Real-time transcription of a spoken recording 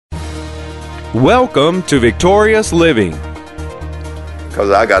Welcome to Victorious Living. Because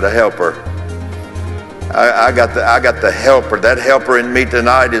I got a helper. I got the helper. That helper in me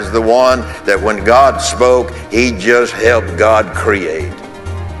tonight is the one that when God spoke, he just helped God create.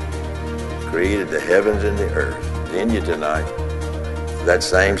 Created the heavens and the earth in you tonight. That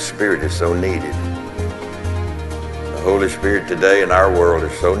same Spirit is so needed. The Holy Spirit today in our world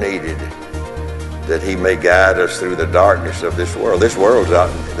is so needed that he may guide us through the darkness of this world. This world's out,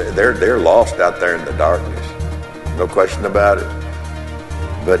 they're lost out there in the darkness. No question about it.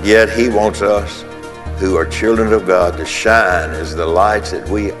 But yet he wants us who are children of God to shine as the lights that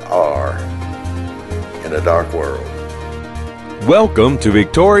we are in a dark world. Welcome to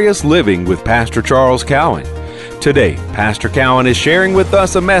Victorious Living with Pastor Charles Cowan. Today, Pastor Cowan is sharing with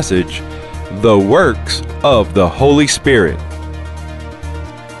us a message, The Works of the Holy Spirit.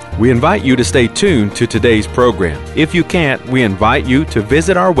 We invite you to stay tuned to today's program. If you can't, we invite you to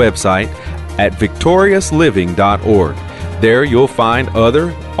visit our website at victoriousliving.org. There you'll find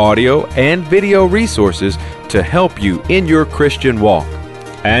other audio and video resources to help you in your Christian walk.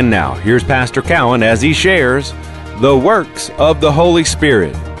 And now, here's Pastor Cowan as he shares the works of the Holy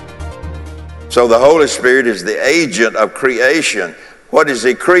Spirit. So the Holy Spirit is the agent of creation. What does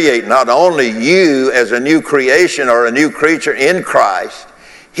he create? Not only you as a new creation or a new creature in Christ,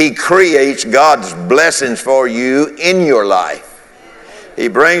 he creates God's blessings for you in your life. He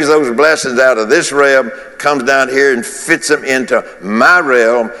brings those blessings out of this realm, comes down here and fits them into my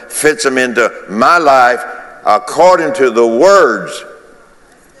realm, fits them into my life according to the words,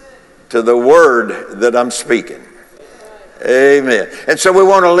 to the word that I'm speaking. Amen. And so we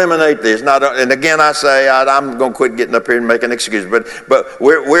want to eliminate this. And again, I say I'm going to quit getting up here and making excuses. But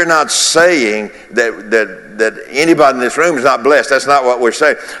we're not saying that anybody in this room is not blessed. That's not what we're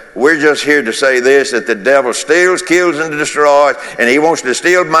saying. We're just here to say this: that the devil steals, kills, and destroys, and he wants to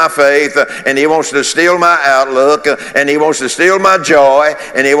steal my faith, and he wants to steal my outlook, and he wants to steal my joy,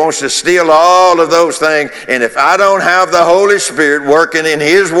 and he wants to steal all of those things. And if I don't have the Holy Spirit working in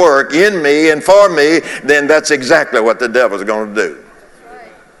his work in me and for me, then that's exactly what the devil's going to do.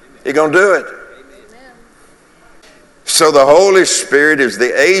 He's going to do it. So the Holy Spirit is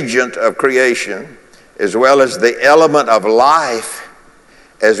the agent of creation, as well as the element of life,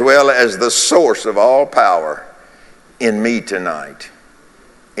 as well as the source of all power in me tonight,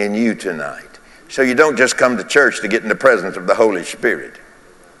 in you tonight. So you don't just come to church to get in the presence of the Holy Spirit.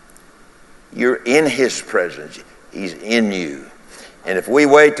 You're in his presence. He's in you. And if we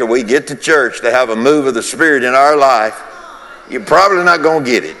wait till we get to church to have a move of the Spirit in our life, you're probably not going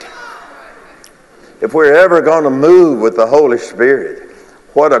to get it. If we're ever going to move with the Holy Spirit,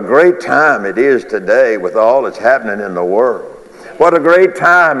 what a great time it is today with all that's happening in the world. What a great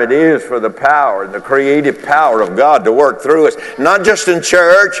time it is for the power and the creative power of God to work through us, not just in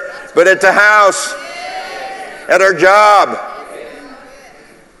church, but at the house, at our job,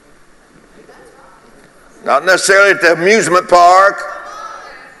 not necessarily at the amusement park.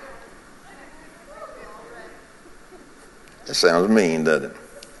 That sounds mean, doesn't it?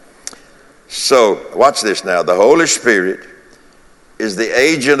 So, watch this now. The Holy Spirit is the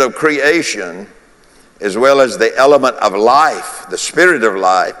agent of creation, as well as the element of life, the Spirit of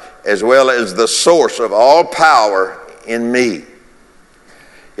life, as well as the source of all power in me.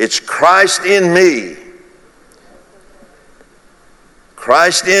 It's Christ in me.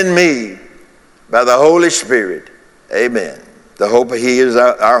 Christ in me by the Holy Spirit. Amen. The hope he is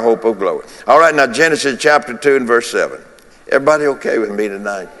our hope of glory. All right, now Genesis chapter 2 and verse 7. Everybody okay with me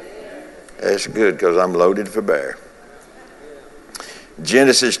tonight? That's good, because I'm loaded for bear.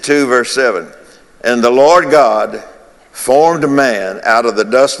 Genesis 2 verse 7. And the Lord God formed man out of the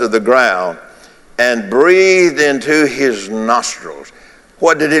dust of the ground and breathed into his nostrils.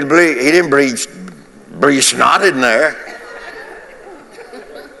 What did he breathe? He didn't breathe snot in there.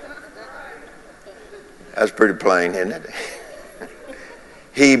 That's pretty plain, isn't it?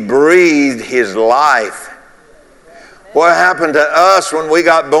 He breathed his life. What happened to us when we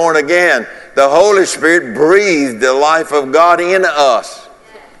got born again? The Holy Spirit breathed the life of God in us.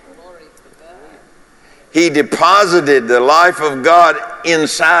 He deposited the life of God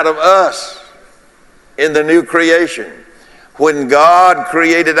inside of us in the new creation. When God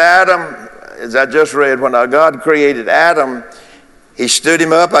created Adam, as I just read, when God created Adam, he stood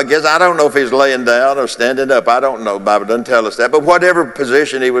him up. I don't know if he's laying down or standing up. I don't know. The Bible doesn't tell us that. But whatever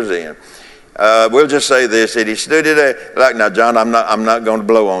position he was in, we'll just say this: that he stood there like, now, John, I'm not going to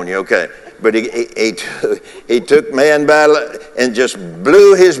blow on you, okay? But he took man by and just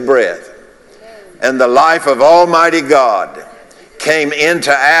blew his breath. And the life of Almighty God came into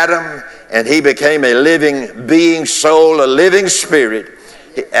Adam, and he became a living being, soul, a living spirit.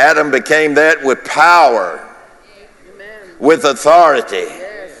 Adam became that with power, with authority,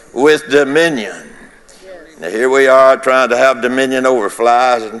 with dominion. Now here we are trying to have dominion over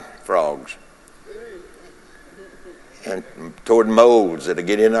flies and frogs and toward moles that'll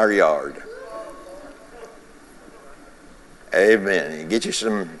get in our yard. Amen. Get you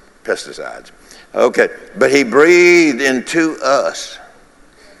some pesticides. Okay, but he breathed into us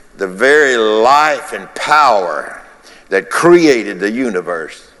the very life and power that created the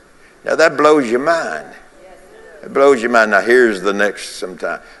universe. Now that blows your mind. It blows your mind. Now here's the next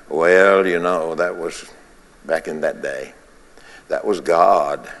sometime. Well, that was back in that day. That was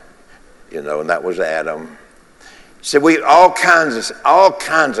God, and that was Adam. See, all kinds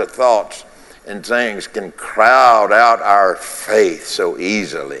of thoughts and things can crowd out our faith so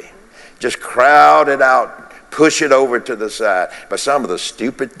easily. Just crowd it out, push it over to the side by some of the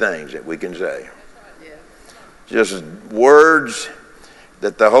stupid things that we can say. Just words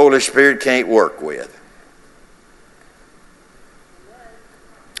that the Holy Spirit can't work with.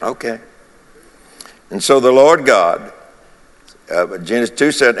 Okay. And so the Lord God, Genesis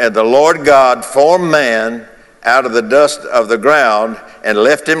 2 said, and the Lord God formed man out of the dust of the ground and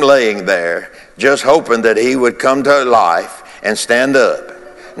left him laying there, just hoping that he would come to life and stand up.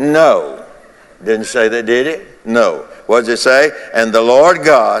 No. Didn't say that, did it? No. What does it say? And the Lord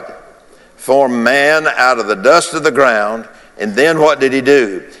God formed man out of the dust of the ground, and then what did he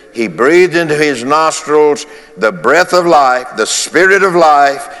do? He breathed into his nostrils the breath of life, the spirit of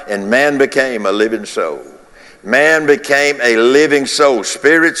life, and man became a living soul. Man became a living soul,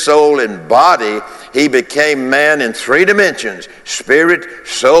 spirit, soul, and body. He became man in 3 dimensions, spirit,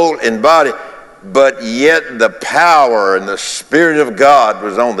 soul, and body. But yet the power and the Spirit of God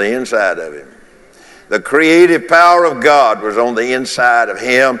was on the inside of him. The creative power of God was on the inside of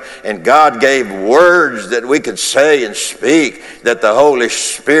him, and God gave words that we could say and speak, that the Holy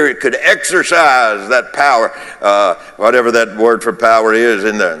Spirit could exercise that power, whatever that word for power is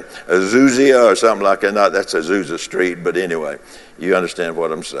in the Azusa or something like that. Not that's Azusa Street, but anyway, you understand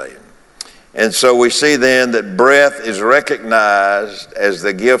what I'm saying. And so we see then that breath is recognized as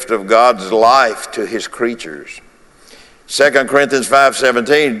the gift of God's life to his creatures. 2 Corinthians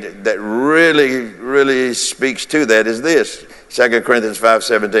 5:17 that really speaks to that is this. 2 Corinthians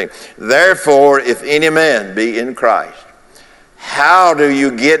 5:17. Therefore, if any man be in Christ. How do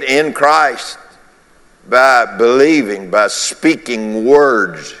you get in Christ? By believing, by speaking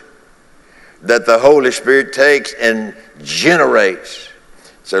words that the Holy Spirit takes and generates.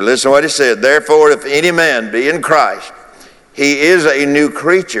 So listen to what he said. Therefore, if any man be in Christ, he is a new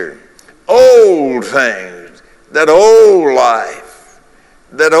creature. Old things, that old life,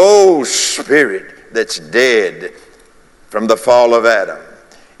 that old spirit that's dead from the fall of Adam.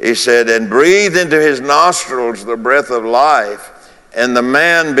 He said, and breathed into his nostrils the breath of life, and the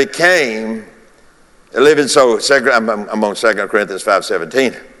man became a living soul. I'm on 2 Corinthians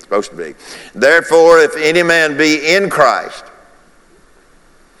 5:17. It's supposed to be. Therefore, if any man be in Christ,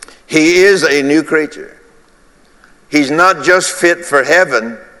 he is a new creature. He's not just fit for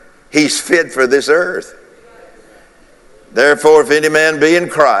heaven, he's fit for this earth. Therefore, if any man be in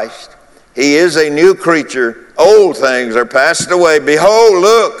Christ, he is a new creature. Old things are passed away. Behold,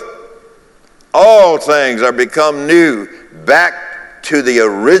 look, all things are become new, back to the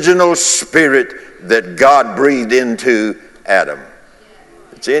original spirit that God breathed into Adam.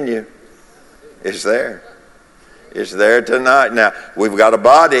 It's in you. It's there. It's there tonight. Now, we've got a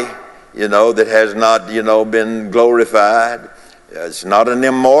body, that has not, been glorified. It's not an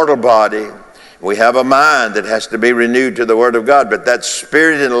immortal body. We have a mind that has to be renewed to the Word of God. But that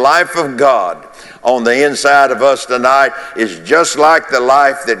Spirit and life of God on the inside of us tonight is just like the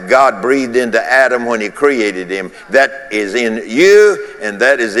life that God breathed into Adam when he created him. That is in you and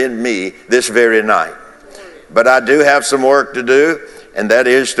that is in me this very night. But I do have some work to do, and that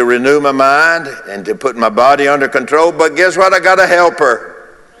is to renew my mind and to put my body under control. But guess what? I got a helper.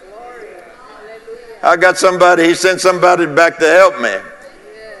 I got somebody, he sent somebody back to help me.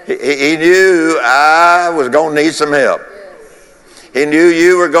 He knew I was going to need some help. He knew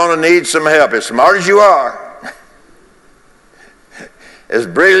you were going to need some help. As smart as you are, as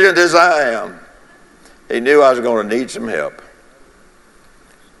brilliant as I am, he knew I was going to need some help.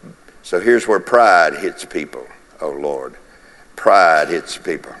 So here's where pride hits people. Oh, Lord. Pride hits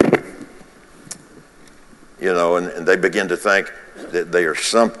people. And they begin to think that they are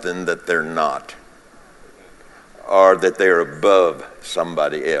something that they're not, or that they're above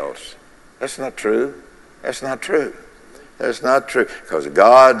somebody else. That's not true. That's not true. That's not true. Because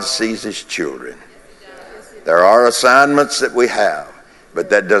God sees his children. There are assignments that we have, but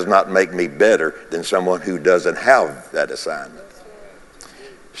that does not make me better than someone who doesn't have that assignment.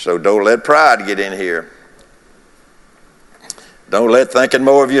 So don't let pride get in here. Don't let thinking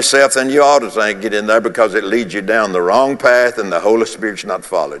more of yourself than you ought to think get in there, because it leads you down the wrong path and the Holy Spirit's not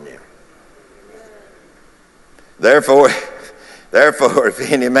following you. Therefore,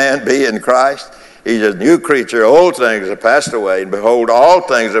 if any man be in Christ, he's a new creature. Old things have passed away, and behold, all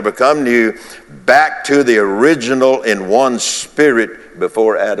things have become new, back to the original in one spirit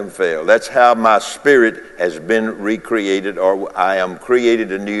before Adam fell. That's how my spirit has been recreated, or I am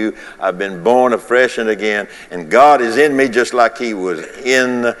created anew. I've been born afresh and again, and God is in me just like he was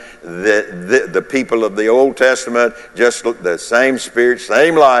in the people of the Old Testament. Just the same spirit,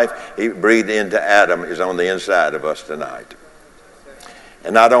 same life he breathed into Adam is on the inside of us tonight.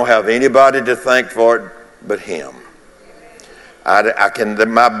 And I don't have anybody to thank for it but him.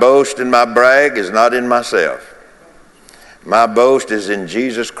 My boast and my brag is not in myself. My boast is in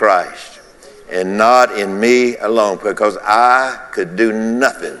Jesus Christ and not in me alone, because I could do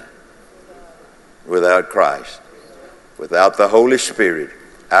nothing without Christ. Without the Holy Spirit,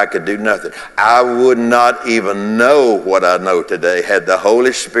 I could do nothing. I would not even know what I know today had the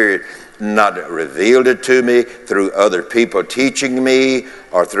Holy Spirit not revealed it to me through other people teaching me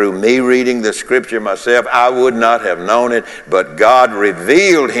or through me reading the scripture myself. I would not have known it, but God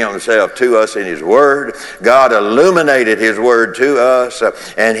revealed himself to us in his word. God illuminated his word to us,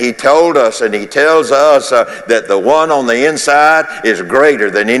 and he told us and he tells us that the one on the inside is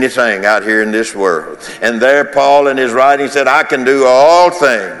greater than anything out here in this world. And there Paul in his writing said, I can do all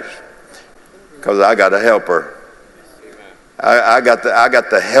things because I got a helper. I got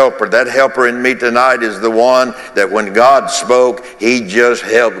the helper. That helper in me tonight is the one that when God spoke, he just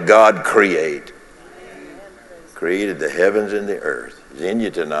helped God create. Created the heavens and the earth. He's in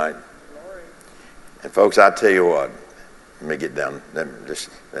you tonight. And folks, I tell you what, let me get down, let me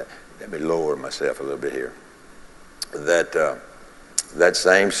lower myself a little bit here. That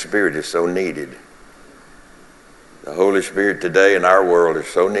same spirit is so needed. The Holy Spirit today in our world is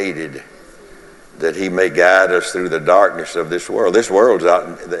so needed, that he may guide us through the darkness of this world. This world's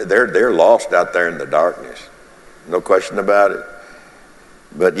out, they're lost out there in the darkness. No question about it.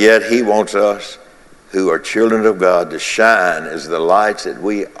 But yet he wants us who are children of God to shine as the lights that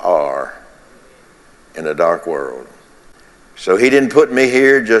we are in a dark world. So he didn't put me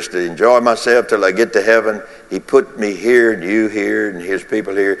here just to enjoy myself till I get to heaven. He put me here and you here and his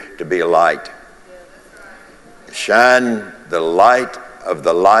people here to be a light. Shine the light of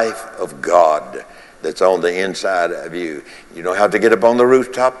the life of God that's on the inside of you. You don't have to get up on the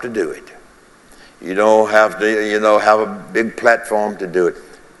rooftop to do it. You don't have to, have a big platform to do it.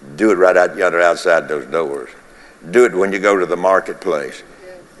 Do it right out yonder outside those doors. Do it when you go to the marketplace.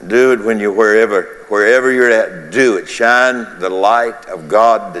 Do it when you wherever you're at. Do it. Shine the light of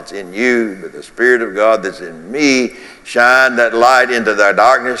God that's in you, the Spirit of God that's in me. Shine that light into the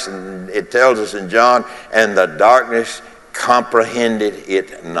darkness, and it tells us in John, and the darkness comprehended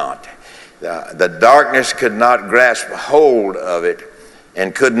it not. The darkness could not grasp hold of it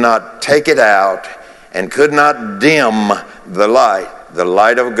and could not take it out and could not dim the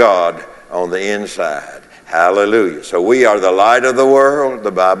light of God on the inside. Hallelujah. So we are the light of the world.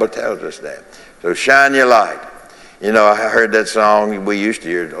 The Bible tells us that. So shine your light. I heard that song. We used to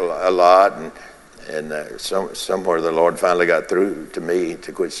hear it a lot, and somewhere the Lord finally got through to me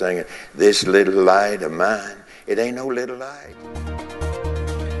to quit singing, "This little light of mine, it ain't no little light."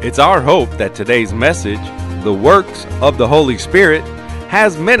 It's our hope that today's message, The Works of the Holy Spirit,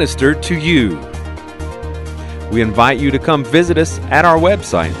 has ministered to you. We invite you to come visit us at our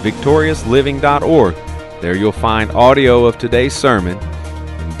website, victoriousliving.org. There you'll find audio of today's sermon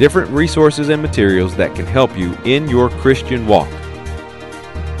and different resources and materials that can help you in your Christian walk.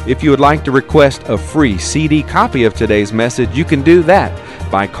 If you would like to request a free CD copy of today's message, you can do that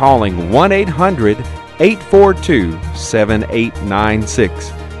by calling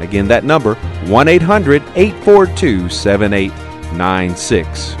 1-800-842-7896. Again, that number,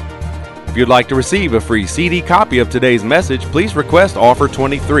 1-800-842-7896. If you'd like to receive a free CD copy of today's message, please request offer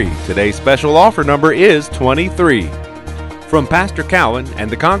 23. Today's special offer number is 23. From Pastor Cowan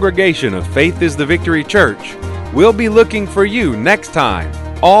and the congregation of Faith is the Victory Church, we'll be looking for you next time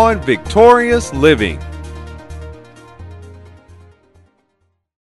on Victorious Living.